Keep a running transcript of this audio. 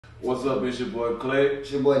What's up, it's your boy Clay.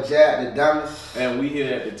 It's your boy Jab Dumbway. And we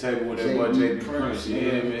here at the table with that boy JB Prince.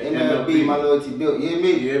 Yeah, man. MLB, my loyalty built. You hear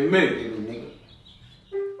me? Yeah, me. Yeah, me,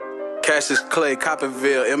 nigga. Cassius Clay,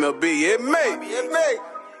 Coppinville, MLB, yeah, me. Yeah,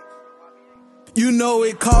 me. You know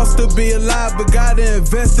it costs to be alive, but gotta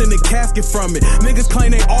invest in the casket from it. Niggas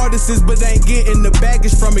claim they artists, but ain't getting the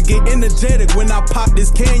baggage from it. Get energetic when I pop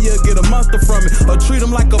this can, you'll get a monster from it. Or treat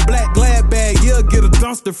them like a black glad bag, you'll get a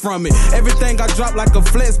dumpster from it. Everything I drop like a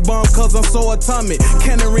flex bomb, cause I'm so atomic.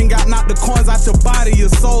 Cannon ring out, knock the coins out your body, your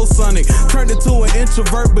soul sonic. Turned into an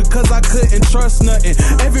introvert because I couldn't trust nothing.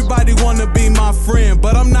 Everybody wanna be my friend,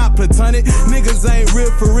 but I'm not platonic. Niggas ain't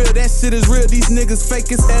real for real, that shit is real. These niggas fake,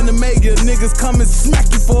 it's anime. Your niggas come and smack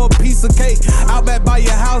you for a piece of cake. Out back by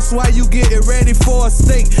your house while you getting ready for a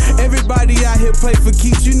steak. Everybody out here play for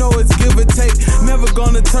keeps, you know it's give or take. Never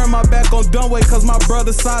gonna turn my back on Dumbway cause my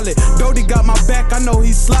brother solid. Dodie got my back, I know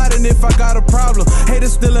he's sliding if I got a problem.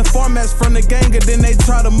 Haters stealing formats from the gang and then they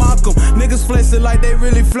try to mock them. Niggas flexing like they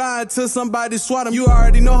really fly until somebody swat them. You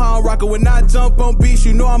already know how I'm rocking. When I jump on beats,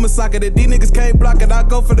 you know I'm a socket. That these niggas can't block it. I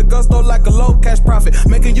go for the gusto like a low cash profit.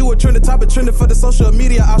 Making you a trending topic, trending for the social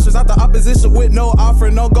media options. Out the opposition with no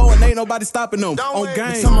offering, no going, ain't nobody stopping them. On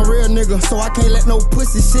game. I'm a real nigga, so I can't let no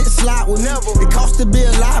pussy shit slide with me. It costs to be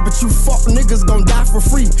alive, but you fuck niggas gon' die for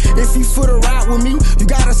free. If you for the ride with me, you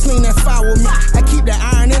gotta sling that fire with me. I keep the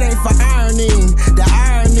iron, it ain't for ironing. The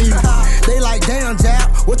irony, they like, damn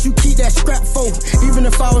Jab, what you keep that scrap for? Even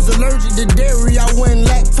if I was allergic to dairy, I wouldn't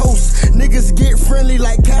lactose. Niggas get friendly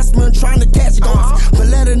like Casper and trying to catch ghosts. But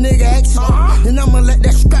let a nigga act then I'ma let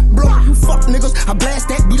that scrap blow. You fuck niggas, I blast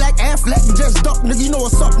that, be like Affleck and just duck, nigga. You know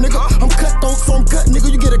what's up, nigga? I'm cutthroat, so I'm cut,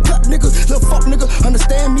 nigga. You get a cut, nigga. Little fuck, nigga.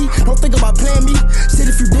 Understand me? Don't think about playing me. Shit,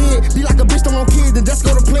 if you did, be like a bitch, don't want kids, then just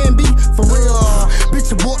go to plan B. For real,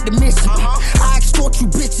 bitch, abort the mission. I extort you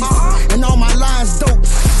bitches, and all my lines dope.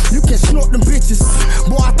 You can snort them bitches.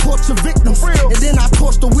 Boy, I torture victims, and then I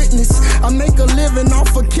torch the witness. I make a living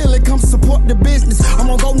off of killing, come support the business.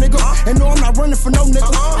 I'm gon' go, nigga, and no, I'm not running for no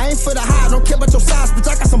nigga. I ain't for the high, don't care about your size,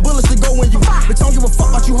 bitch. I got some bullets to go in you. Bitch, I don't give a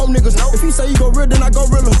fuck about you hoe niggas. If you say you go real, then I go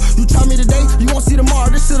realer. You try me today, you won't see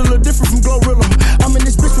tomorrow. This shit a little different from Glorilla. I'm in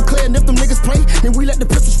this bitch with Clay, and if them niggas play, then we let the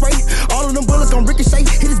pistol spray. All of them bullets gon' ricochet.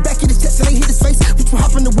 Hit his back, hit his chest, and they hit his face. Bitch, we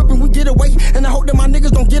hop in the whip and we get away. And I hope that my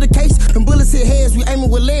niggas don't get a case. Them bullets hit heads, we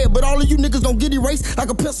aiming with lead. But all of you niggas gon' get erased like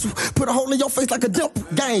a pencil. Put a hole in your face like a dimp.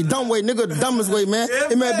 Gang, dumb way, nigga, the dumbest way, man.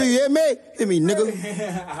 It might be, it me,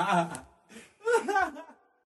 nigga.